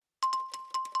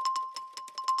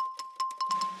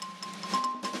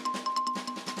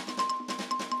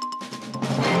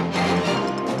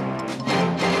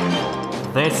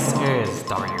This is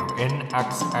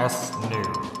WNXS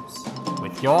News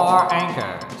with your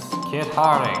anchors, Kit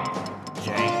Harding,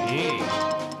 Jane E,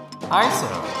 ISO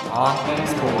on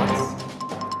esports,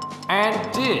 and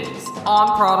Diz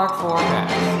on product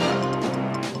forecast.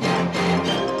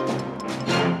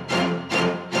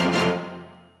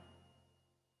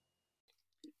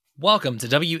 Welcome to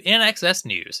WNXS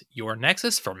News, your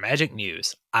nexus for Magic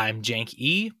News. I'm Jank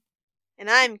E. And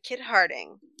I'm Kit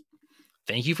Harding.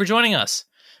 Thank you for joining us.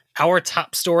 Our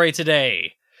top story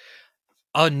today.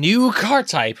 A new card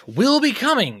type will be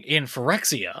coming in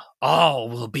Phyrexia. All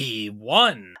will be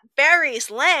one. Barry's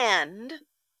Land.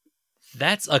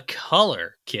 That's a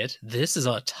color, Kit. This is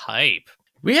a type.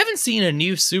 We haven't seen a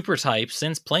new super type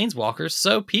since Planeswalkers,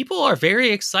 so people are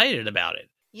very excited about it.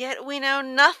 Yet we know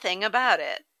nothing about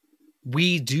it.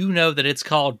 We do know that it's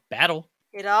called Battle.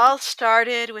 It all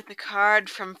started with the card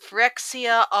from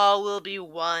Phyrexia, All Will Be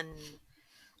One.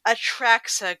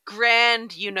 Atraxa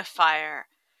Grand Unifier,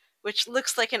 which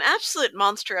looks like an absolute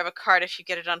monster of a card if you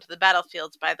get it onto the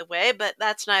battlefield, by the way, but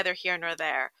that's neither here nor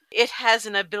there. It has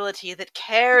an ability that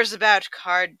cares about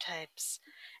card types,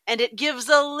 and it gives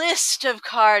a list of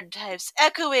card types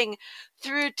echoing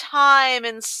through time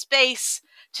and space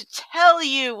to tell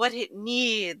you what it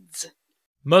needs.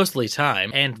 Mostly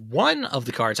time, and one of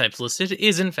the card types listed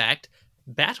is in fact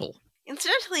Battle.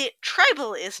 Incidentally,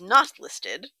 Tribal is not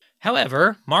listed.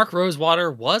 However, Mark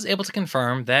Rosewater was able to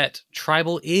confirm that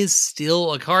Tribal is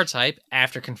still a card type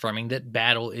after confirming that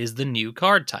Battle is the new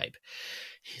card type.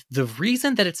 The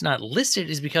reason that it's not listed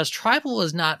is because Tribal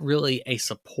is not really a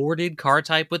supported card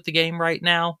type with the game right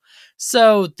now,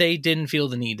 so they didn't feel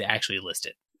the need to actually list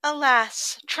it.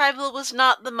 Alas, Tribal was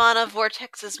not the Mana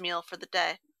Vortex's meal for the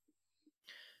day.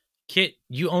 Kit,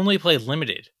 you only play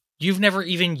Limited. You've never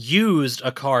even used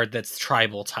a card that's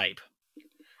Tribal type.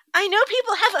 I know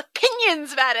people have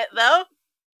opinions about it, though.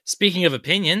 Speaking of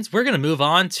opinions, we're going to move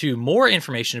on to more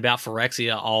information about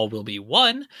Phyrexia All Will Be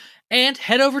One, and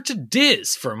head over to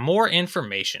Diz for more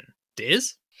information.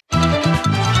 Diz? On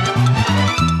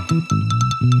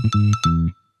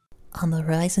the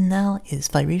horizon now is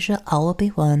Phyrexia All Will Be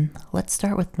One. Let's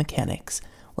start with mechanics.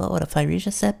 What would a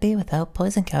Phyrexia set be without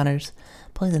poison counters?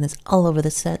 Poison is all over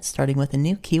the set, starting with a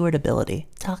new keyword ability,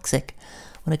 Toxic.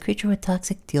 When a creature with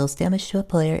Toxic deals damage to a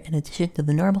player, in addition to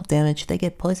the normal damage, they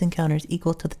get poison counters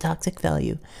equal to the Toxic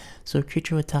value. So a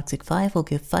creature with Toxic 5 will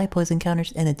give 5 poison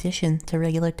counters in addition to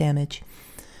regular damage.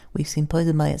 We've seen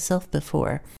poison by itself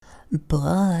before,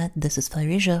 but this is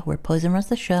Phyrexia, where poison runs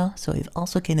the show, so we've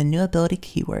also gained a new ability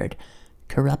keyword,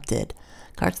 Corrupted.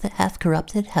 Cards that have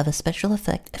Corrupted have a special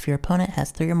effect if your opponent has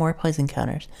 3 or more poison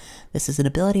counters. This is an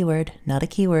ability word, not a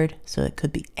keyword, so it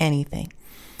could be anything.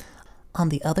 On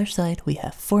the other side, we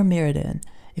have For Mirrodin.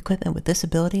 Equipment with this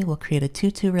ability will create a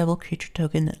 2/2 Rebel creature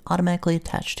token and automatically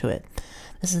attach to it.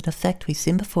 This is an effect we've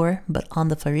seen before, but on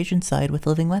the Phyrexian side with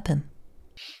Living Weapon.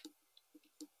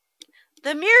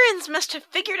 The Mirrans must have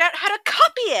figured out how to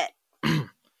copy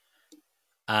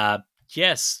it!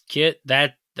 Yes, Kit,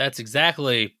 that's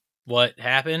exactly what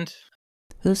happened.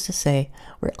 Who's to say?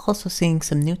 We're also seeing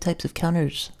some new types of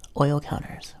counters, oil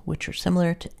counters, which are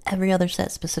similar to every other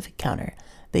set-specific counter.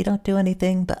 They don't do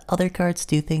anything, but other cards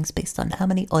do things based on how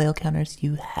many oil counters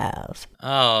you have.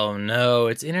 Oh no,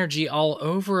 it's energy all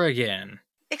over again.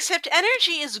 Except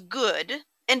energy is good,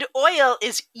 and oil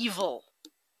is evil.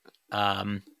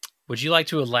 Would you like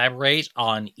to elaborate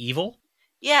on evil?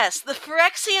 Yes, the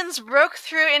Phyrexians broke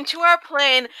through into our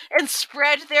plane and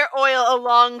spread their oil a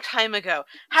long time ago.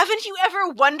 Haven't you ever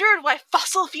wondered why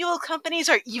fossil fuel companies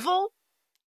are evil?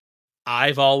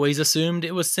 I've always assumed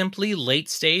it was simply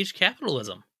late-stage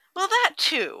capitalism. Well, that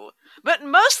too. But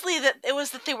mostly that it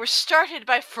was that they were started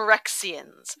by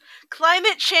Phyrexians.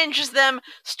 Climate changes them,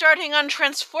 starting on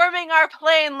transforming our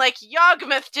plane like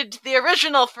Yawgmoth did to the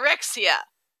original Phyrexia.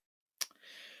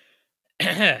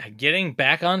 Getting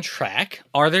back on track,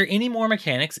 are there any more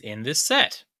mechanics in this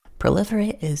set?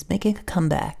 Proliferate is making a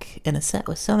comeback. In a set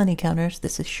with so many counters,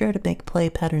 this is sure to make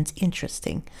play patterns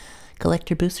interesting.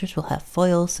 Collector boosters will have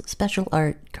foils, special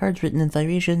art, cards written in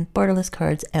Phyrexian, borderless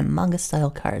cards, and manga-style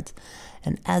cards.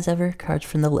 And as ever, cards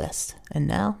from the list. And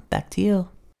now, back to you.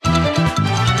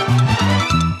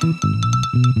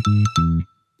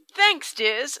 Thanks,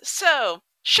 Diz. So,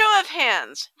 show of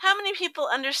hands, how many people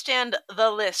understand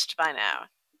the list by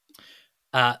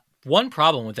now? One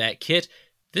problem with that, Kit,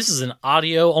 this is an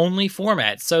audio-only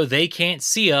format, so they can't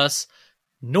see us,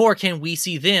 nor can we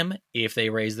see them if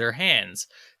they raise their hands.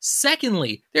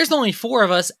 Secondly, there's only 4 of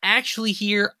us actually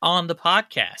here on the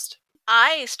podcast.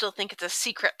 I still think it's a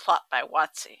secret plot by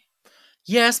WotC.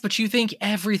 Yes, but you think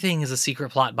everything is a secret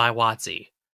plot by WotC.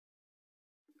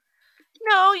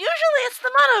 No, usually it's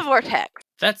the Mana Vortex.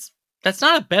 That's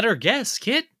not a better guess,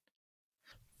 kid.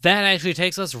 That actually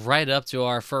takes us right up to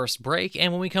our first break,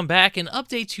 and when we come back, an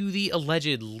update to the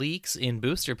alleged leaks in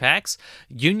booster packs,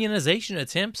 unionization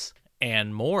attempts,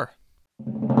 and more.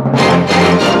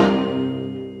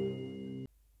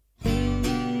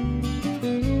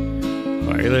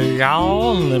 Hey there,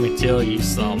 y'all. Let me tell you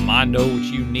something. I know what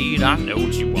you need. I know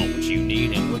what you want, what you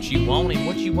need, and what you want, and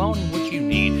what you want, and what you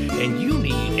need. And you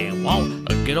need and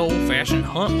want a good old-fashioned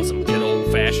hunt with some good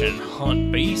old-fashioned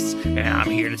hunt beasts. And I'm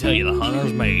here to tell you the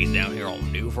Hunter's Maze down here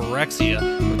on New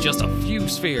Phyrexia with just a few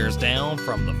spheres down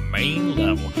from the main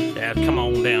level. Now, come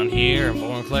on down here and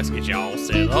Vorinclex get you all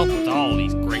set up with all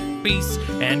these great beasts.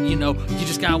 And, you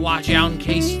just gotta watch out in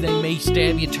case they may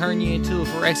stab you, turn you into a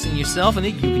Phyrexian yourself, and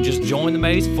then you can just join the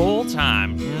maze full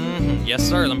time. Yes,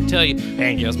 sir, let me tell you.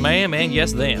 And yes, ma'am, and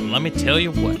yes, them. Let me tell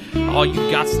you what. All you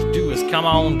got to do is come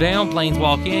on down,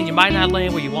 planeswalk in. You might not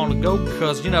land where you want to go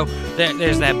because,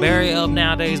 there's that barrier up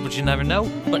nowadays, but you never know.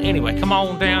 But anyway, come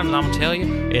on down, and I'm going to tell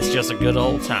you, it's just a good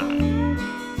old time.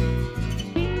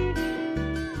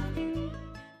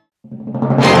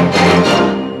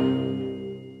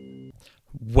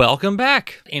 Welcome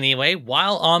back. Anyway,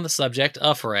 while on the subject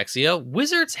of Phyrexia,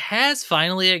 Wizards has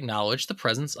finally acknowledged the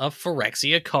presence of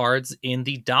Phyrexia cards in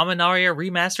the Dominaria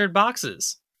remastered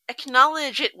boxes.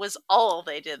 Acknowledge it was all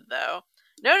they did, though.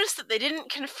 Notice that they didn't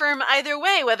confirm either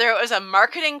way whether it was a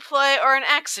marketing ploy or an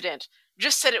accident.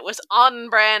 Just said it was on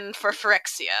brand for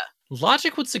Phyrexia.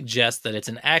 Logic would suggest that it's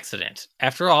an accident.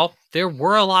 After all, there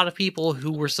were a lot of people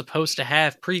who were supposed to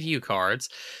have preview cards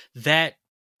that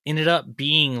ended up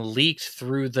being leaked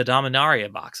through the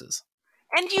Dominaria boxes.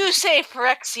 And you say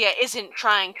Phyrexia isn't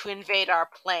trying to invade our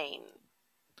plane.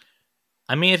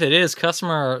 I mean, if it is,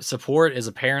 customer support is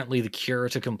apparently the cure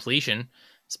to completion,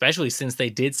 especially since they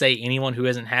did say anyone who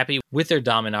isn't happy with their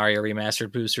Dominaria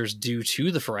remastered boosters due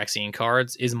to the Phyrexian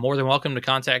cards is more than welcome to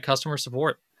contact customer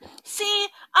support. See,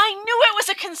 I knew it was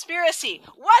a conspiracy.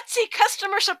 WotC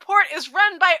customer support is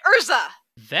run by Urza.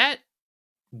 That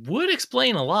would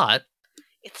explain a lot.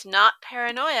 It's not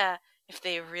paranoia if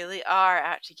they really are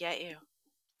out to get you.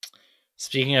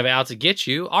 Speaking of out to get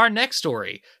you, our next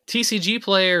story. TCG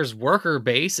players' worker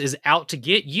base is out to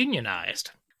get unionized.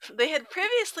 They had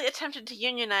previously attempted to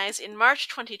unionize in March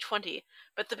 2020,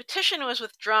 but the petition was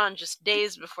withdrawn just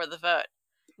days before the vote.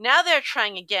 Now they're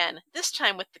trying again, this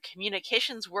time with the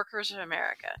Communications Workers of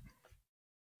America.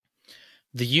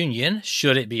 The union,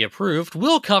 should it be approved,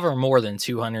 will cover more than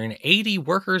 280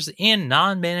 workers in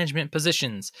non-management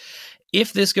positions.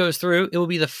 If this goes through, it will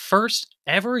be the first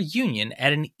ever union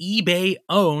at an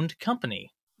eBay-owned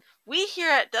company. We here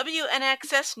at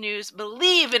WNXS News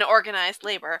believe in organized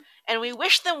labor, and we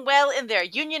wish them well in their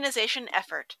unionization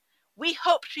effort. We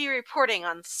hope to be reporting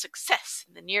on success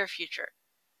in the near future.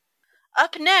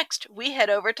 Up next, we head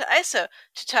over to ISO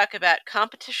to talk about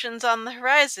competitions on the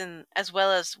horizon, as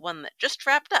well as one that just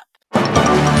wrapped up.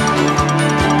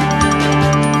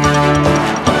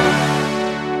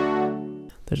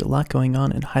 There's a lot going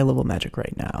on in high-level Magic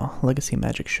right now. Legacy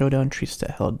Magic Showdown Trista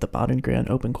held the Modern Grand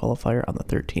Open qualifier on the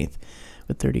 13th.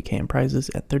 With $30,000 in prizes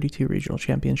and 32 regional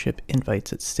championship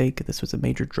invites at stake, this was a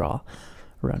major draw.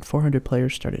 Around 400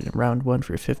 players started in round 1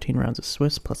 for 15 rounds of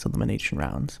Swiss plus elimination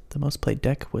rounds. The most played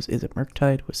deck was Is It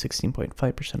Murktide with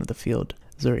 16.5% of the field.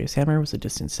 Zorius Hammer was a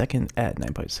distant second at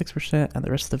 9.6%, and the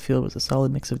rest of the field was a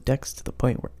solid mix of decks to the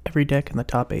point where every deck in the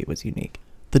top 8 was unique.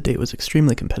 The date was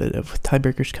extremely competitive, with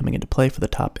tiebreakers coming into play for the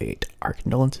top 8. Our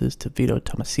condolences to Vito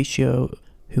Tomasiccio,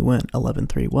 who went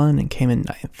 11-3-1 and came in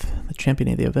 9th. The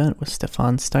champion of the event was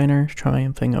Stefan Steiner,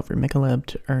 triumphing over Mikoleb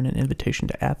to earn an invitation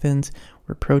to Athens,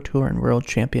 where Pro Tour and World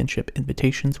Championship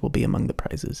invitations will be among the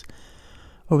prizes.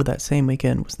 Over that same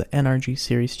weekend was the NRG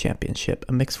Series Championship,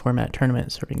 a mixed-format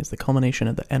tournament serving as the culmination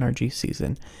of the NRG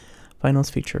season. Finals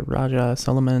feature Raja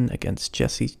Suleiman against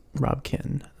Jesse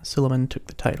Robkin. Suleiman took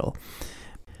the title.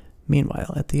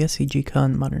 Meanwhile, at the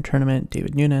SCG-Con Modern Tournament,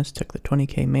 David Nunes took the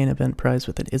 $20,000 main event prize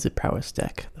with an Is It Prowess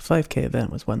deck. The $5,000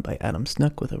 event was won by Adam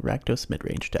Snook with a Rakdos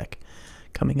mid-range deck.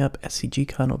 Coming up,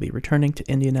 SCG-Con will be returning to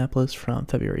Indianapolis from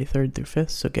February 3rd through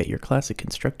 5th, so get your classic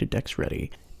constructed decks ready.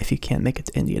 If you can't make it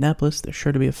to Indianapolis, there's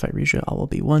sure to be a Phyresia All Will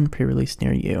Be One pre-release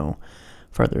near you.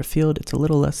 Farther afield, it's a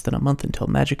little less than a month until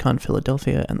MagicCon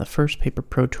Philadelphia and the first Paper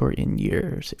Pro Tour in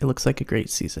years. It looks like a great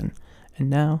season. And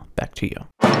now, back to you.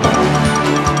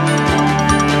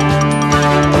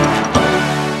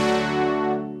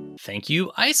 Thank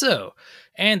you, ISO.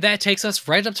 And that takes us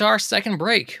right up to our second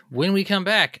break. When we come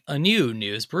back, a new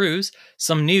news brews,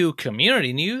 some new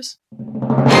community news.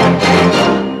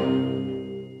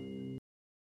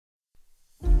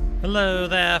 Hello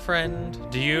there, friend.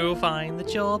 Do you find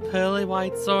that your pearly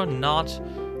whites are not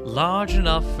large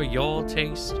enough for your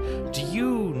taste? Do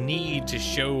you need to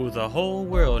show the whole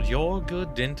world your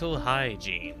good dental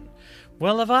hygiene?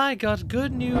 Well, have I got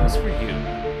good news for you.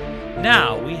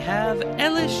 Now we have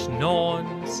Elish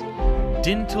Norn's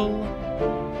Dental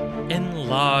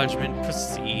Enlargement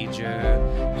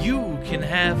Procedure. You can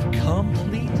have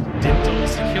complete dental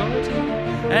security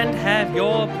and have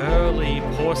your pearly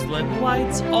porcelain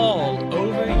whites all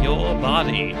over your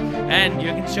body. And you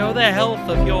can show the health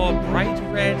of your bright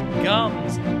red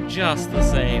gums just the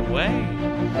same way.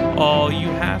 All you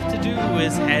have to do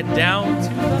is head down to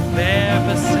the Bear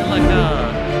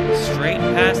Basilica, straight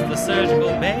past the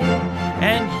surgical bay,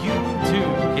 and you too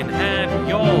can have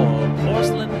your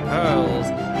porcelain pearls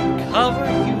cover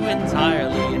you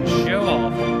entirely and show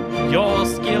off your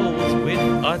skills with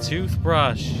a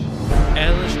toothbrush.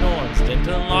 Elish Norn's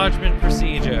Dental Enlargement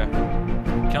Procedure.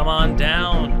 Come on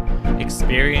down.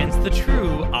 Experience the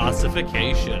true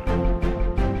ossification.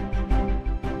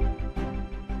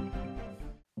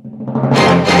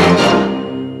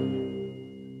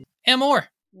 And more.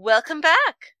 Welcome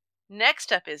back.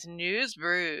 Next up is News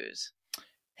Brews.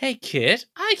 Hey, Kit,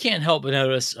 I can't help but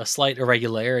notice a slight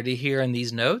irregularity here in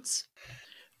these notes.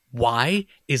 Why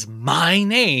is my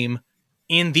name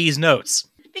in these notes?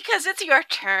 Because it's your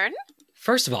turn.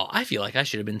 First of all, I feel like I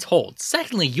should have been told.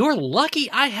 Secondly, you're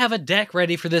lucky I have a deck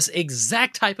ready for this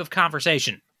exact type of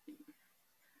conversation.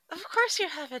 Of course you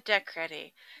have a deck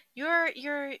ready. Of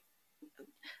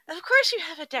course you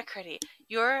have a deck ready.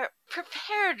 You're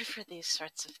prepared for these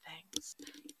sorts of things.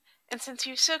 And since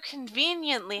you so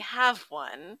conveniently have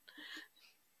one,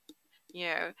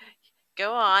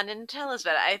 go on and tell us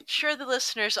about it. I'm sure the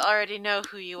listeners already know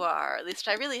who you are. At least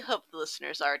I really hope the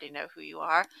listeners already know who you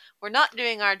are. We're not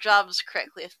doing our jobs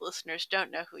correctly if the listeners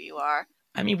don't know who you are.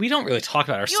 I mean, we don't really talk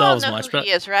about ourselves you all know much, who but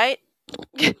he is, right?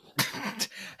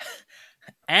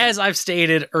 as I've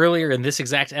stated earlier in this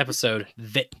exact episode,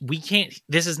 that we can't.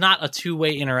 This is not a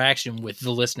two-way interaction with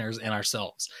the listeners and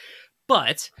ourselves.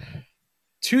 But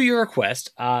to your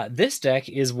request, this deck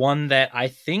is one that I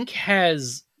think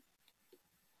has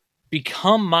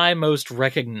become my most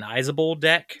recognizable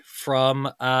deck from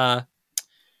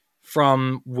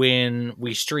when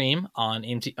we stream on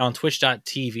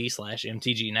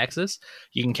twitch.tv/MTGNexus.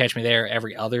 You can catch me there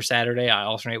every other Saturday. I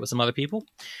alternate with some other people.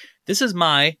 This is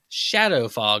my Shadow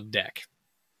Fog deck.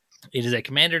 It is a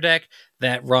commander deck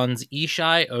that runs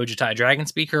Ishai, Ojutai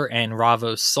Dragonspeaker, and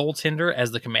Ravos Soul Tinder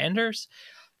as the commanders.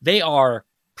 They are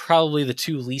probably the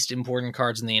two least important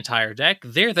cards in the entire deck.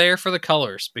 They're there for the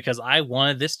colors, because I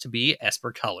wanted this to be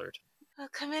Esper colored. Well,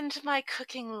 come into my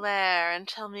cooking lair and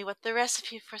tell me what the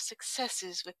recipe for success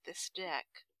is with this deck.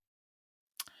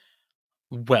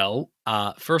 Well,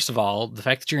 first of all, the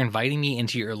fact that you're inviting me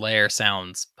into your lair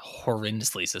sounds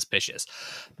horrendously suspicious.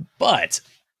 But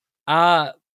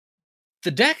the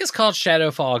deck is called Shadow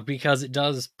Fog because it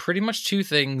does pretty much two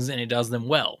things, and it does them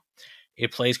well.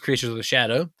 It plays creatures with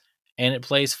shadow, and it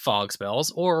plays fog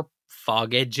spells, or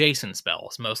fog-adjacent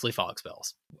spells, mostly fog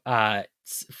spells.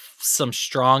 Some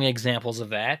strong examples of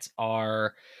that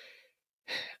are...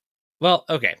 Well,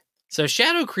 okay. So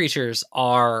shadow creatures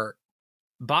are,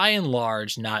 by and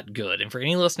large, not good. And for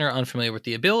any listener unfamiliar with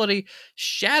the ability,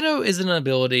 Shadow is an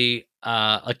ability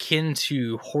akin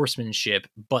to Horsemanship,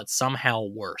 but somehow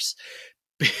worse.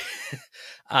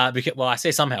 Because, well, I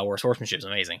say somehow worse. Horsemanship is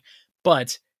amazing.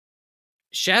 But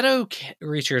Shadow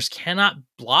creatures cannot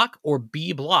block or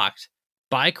be blocked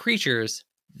by creatures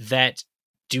that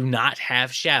do not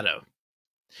have Shadow,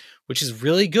 which is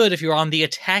really good if you're on the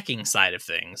attacking side of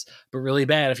things, but really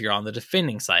bad if you're on the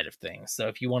defending side of things. So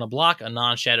if you want to block a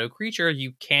non-shadow creature,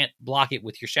 you can't block it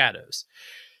with your shadows.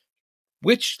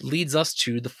 Which leads us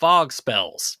to the fog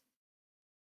spells.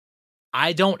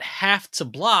 I don't have to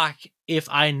block if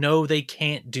I know they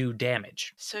can't do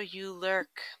damage. So you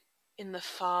lurk in the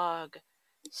fog,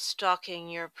 stalking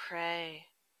your prey.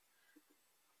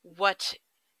 What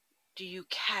do you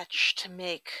catch to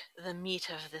make the meat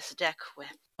of this deck with?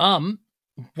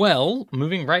 Well,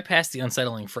 moving right past the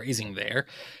unsettling phrasing there,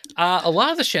 a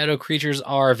lot of the shadow creatures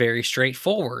are very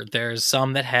straightforward. There's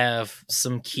some that have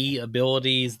some key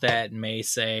abilities that may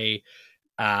say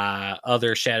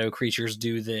other shadow creatures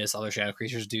do this, other shadow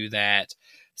creatures do that.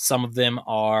 Some of them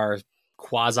are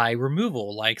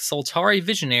quasi-removal, like Soltari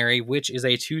Visionary, which is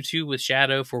a 2/2 with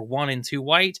shadow for 1 and 2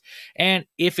 white, and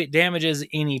if it damages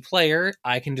any player,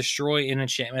 I can destroy an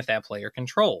enchantment that player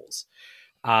controls.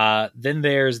 Then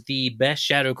there's the best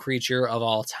shadow creature of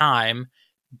all time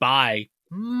by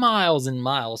miles and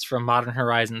miles from Modern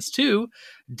Horizons 2,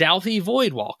 Dalthy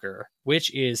Voidwalker,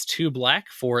 which is 2 black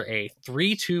for a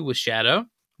 3/2 with Shadow.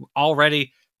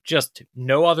 Already, just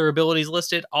no other abilities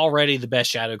listed. Already the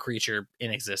best Shadow creature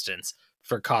in existence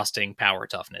for costing power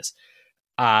toughness.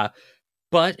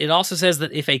 But it also says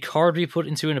that if a card be put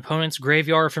into an opponent's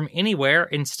graveyard from anywhere,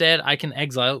 instead I can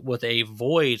exile it with a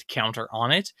void counter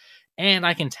on it, and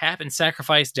I can tap and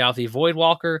sacrifice Dalthy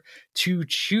Voidwalker to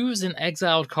choose an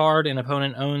exiled card an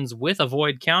opponent owns with a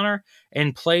void counter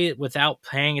and play it without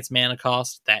paying its mana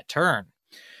cost that turn.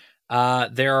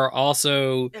 There are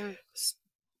also...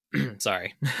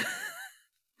 Sorry.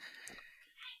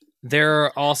 There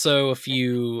are also a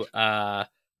few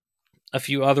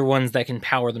other ones that can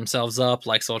power themselves up,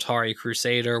 like Soltari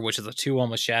Crusader, which is a 2/1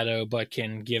 with Shadow, but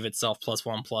can give itself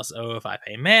 +1/+0 if I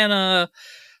pay mana.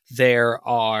 There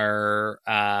are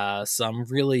some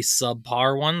really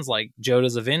subpar ones, like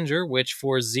Joda's Avenger, which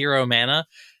for 0 mana,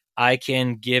 I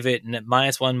can give it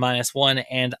 -1/-1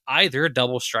 and either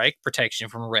Double Strike, Protection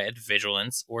from Red,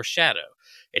 Vigilance, or Shadow.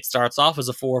 It starts off as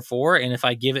a 4/4, and if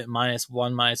I give it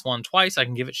 -1/-1 twice, I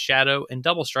can give it Shadow and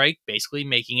Double Strike, basically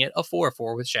making it a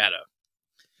 4/4 with Shadow.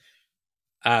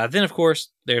 Then, of course,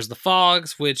 there's the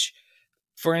Fogs, which,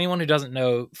 for anyone who doesn't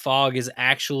know, Fog is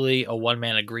actually a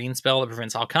 1-mana green spell that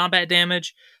prevents all combat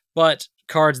damage, but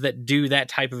cards that do that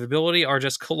type of ability are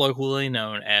just colloquially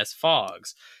known as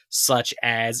Fogs, such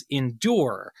as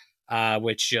Endure,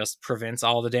 which just prevents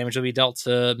all the damage to be dealt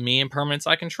to me and permanents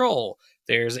I control.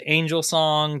 There's Angel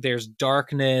Song, there's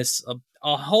Darkness,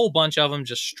 a whole bunch of them,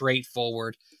 just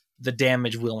straightforward. The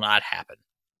damage will not happen.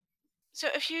 So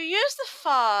if you use the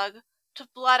fog to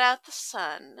blot out the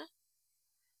sun,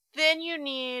 then you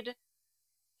need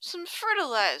some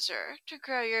fertilizer to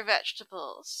grow your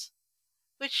vegetables,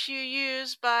 which you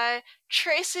use by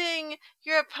tracing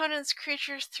your opponent's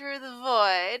creatures through the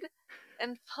void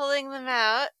and pulling them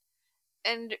out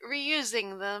and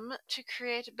reusing them to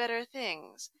create better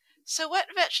things. So what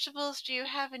vegetables do you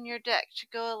have in your deck to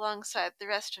go alongside the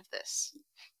rest of this?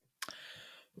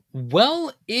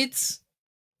 Well, it's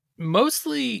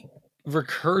mostly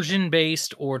recursion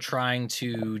based or trying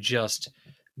to just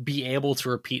be able to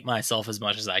repeat myself as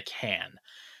much as I can.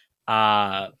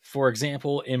 For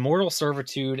example, Immortal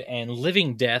Servitude and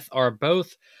Living Death are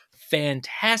both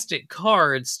fantastic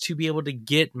cards to be able to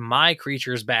get my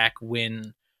creatures back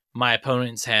when my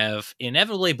opponents have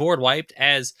inevitably board wiped.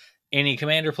 As any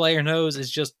Commander player knows, it's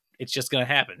just going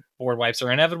to happen. Board wipes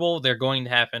are inevitable. They're going to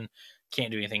happen.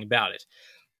 Can't do anything about it.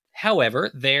 However,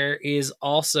 there is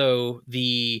also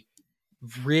the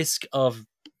risk of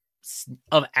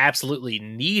absolutely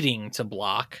needing to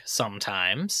block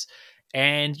sometimes.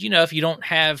 And, if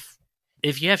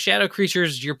you have shadow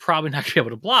creatures, you're probably not going to be able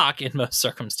to block in most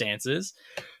circumstances.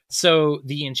 So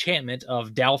the enchantment of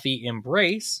Dalthy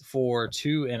Embrace for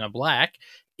 2 and a black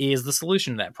is the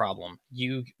solution to that problem.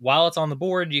 While it's on the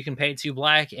board, you can pay 2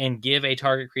 black and give a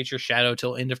target creature shadow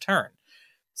till end of turn.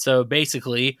 So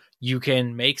basically, you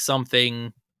can make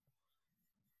something...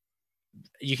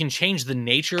 You can change the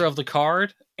nature of the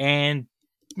card and,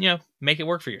 make it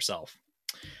work for yourself.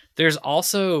 There's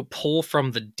also Pull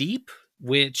from the Deep,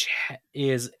 which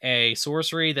is a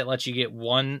sorcery that lets you get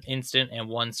 1 instant and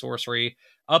 1 sorcery,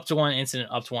 up to 1 instant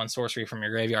and up to 1 sorcery from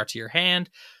your graveyard to your hand.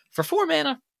 For 4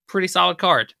 mana, pretty solid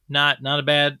card. Not a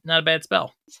bad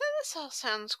spell. So this all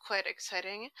sounds quite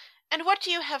exciting. And what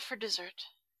do you have for dessert?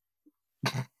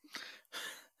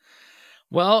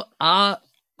 Well,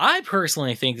 I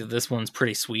personally think that this one's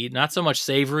pretty sweet. Not so much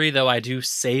savory, though I do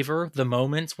savor the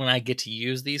moments when I get to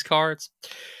use these cards.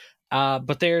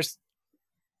 But there's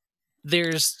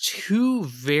 2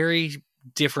 very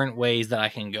different ways that I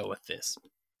can go with this.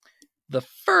 The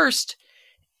first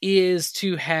is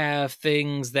to have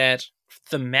things that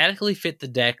thematically fit the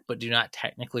deck but do not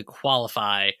technically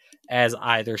qualify as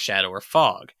either Shadow or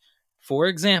Fog. For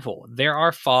example, there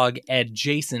are Fog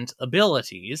adjacent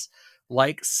abilities,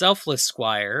 like Selfless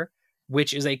Squire,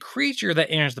 which is a creature that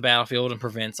enters the battlefield and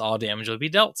prevents all damage to be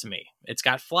dealt to me. It's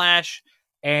got flash,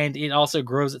 and it also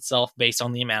grows itself based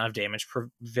on the amount of damage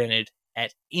prevented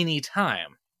at any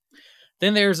time.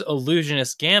 Then there's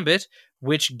Illusionist Gambit,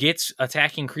 which gets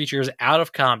attacking creatures out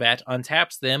of combat,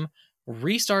 untaps them,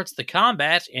 restarts the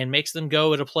combat, and makes them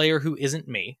go at a player who isn't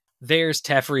me. There's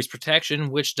Teferi's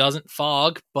Protection, which doesn't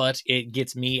fog, but it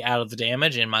gets me out of the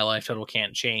damage, and my life total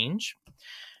can't change.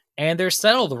 And there's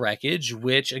Settle the Wreckage,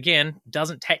 which, again,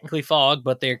 doesn't technically fog,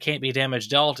 but there can't be damage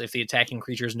dealt if the attacking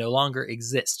creatures no longer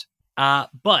exist.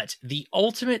 But the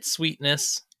ultimate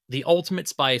sweetness, the ultimate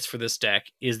spice for this deck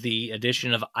is the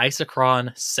addition of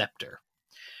Isochron Scepter.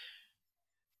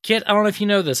 Kit, I don't know if you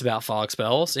know this about fog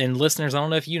spells, and listeners, I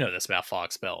don't know if you know this about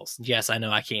fog spells. Yes, I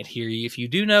know I can't hear you if you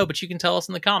do know, but you can tell us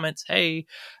in the comments. Hey,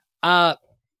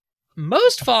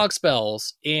 most fog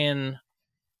spells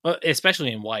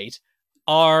especially in white,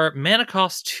 are mana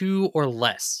cost 2 or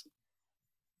less,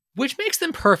 which makes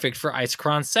them perfect for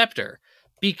Isochron Scepter,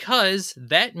 because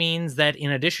that means that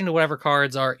in addition to whatever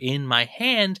cards are in my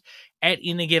hand, at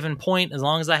any given point, as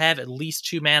long as I have at least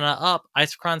 2 mana up,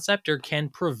 Isochron Scepter can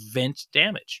prevent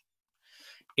damage.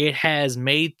 It has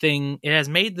made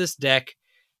this deck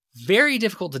very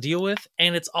difficult to deal with,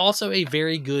 and it's also a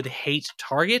very good hate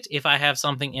target if I have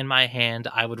something in my hand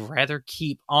I would rather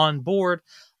keep on board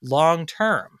long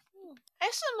term.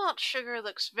 Isomalt sugar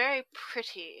looks very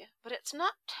pretty, but it's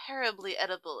not terribly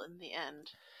edible in the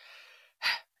end.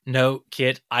 No,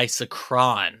 Kit,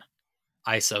 Isochron.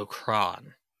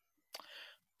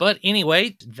 But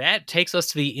anyway, that takes us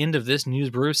to the end of this News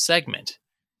Brew segment.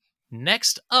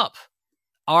 Next up,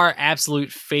 our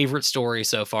absolute favorite story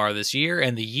so far this year,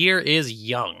 and the year is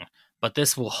young, but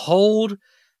this will hold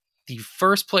the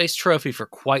first place trophy for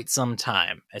quite some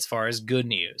time as far as good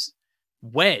news.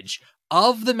 Wedge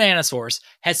of the Mana Source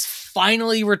has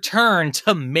finally returned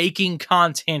to making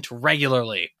content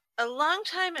regularly. A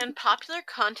longtime and popular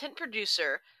content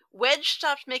producer, Wedge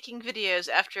stopped making videos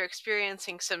after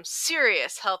experiencing some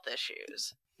serious health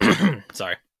issues.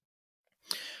 Sorry.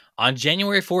 On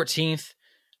January 14th,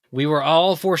 we were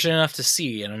all fortunate enough to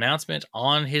see an announcement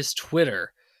on his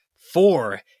Twitter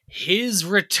for his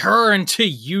return to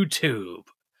YouTube.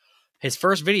 His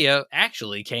first video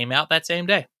actually came out that same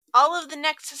day. All of the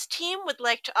Nexus team would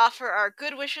like to offer our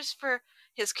good wishes for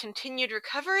his continued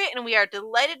recovery, and we are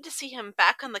delighted to see him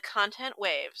back on the content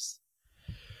waves.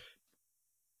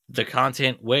 The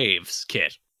content waves,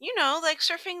 Kit. You know, like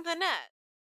surfing the net.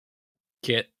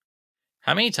 Kit,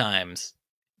 how many times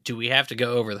do we have to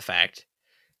go over the fact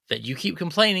that you keep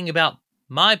complaining about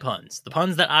my puns, the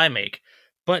puns that I make,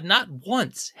 but not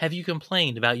once have you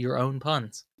complained about your own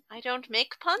puns? I don't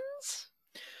make puns?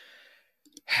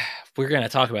 We're going to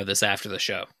talk about this after the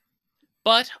show.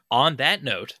 But on that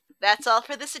note, that's all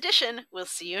for this edition. We'll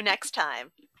see you next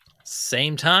time.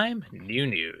 Same time, new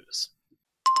news.